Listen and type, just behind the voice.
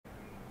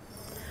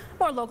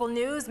More local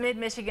news,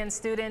 Mid-Michigan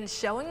students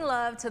showing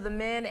love to the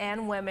men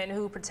and women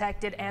who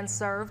protected and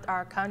served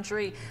our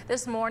country.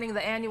 This morning,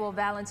 the annual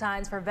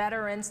Valentines for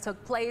Veterans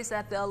took place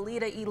at the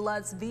Alida E.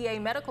 Lutz VA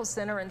Medical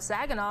Center in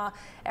Saginaw.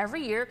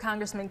 Every year,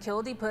 Congressman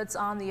Kildee puts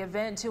on the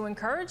event to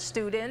encourage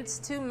students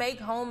to make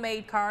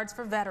homemade cards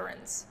for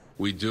veterans.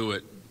 We do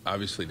it,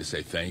 obviously, to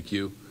say thank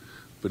you,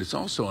 but it's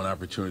also an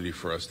opportunity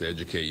for us to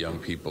educate young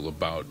people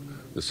about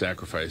the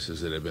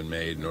sacrifices that have been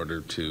made in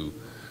order to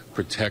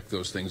protect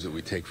those things that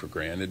we take for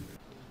granted.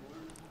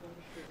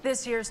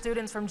 This year,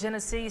 students from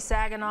Genesee,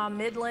 Saginaw,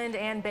 Midland,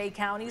 and Bay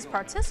counties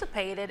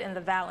participated in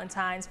the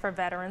Valentines for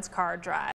Veterans card drive.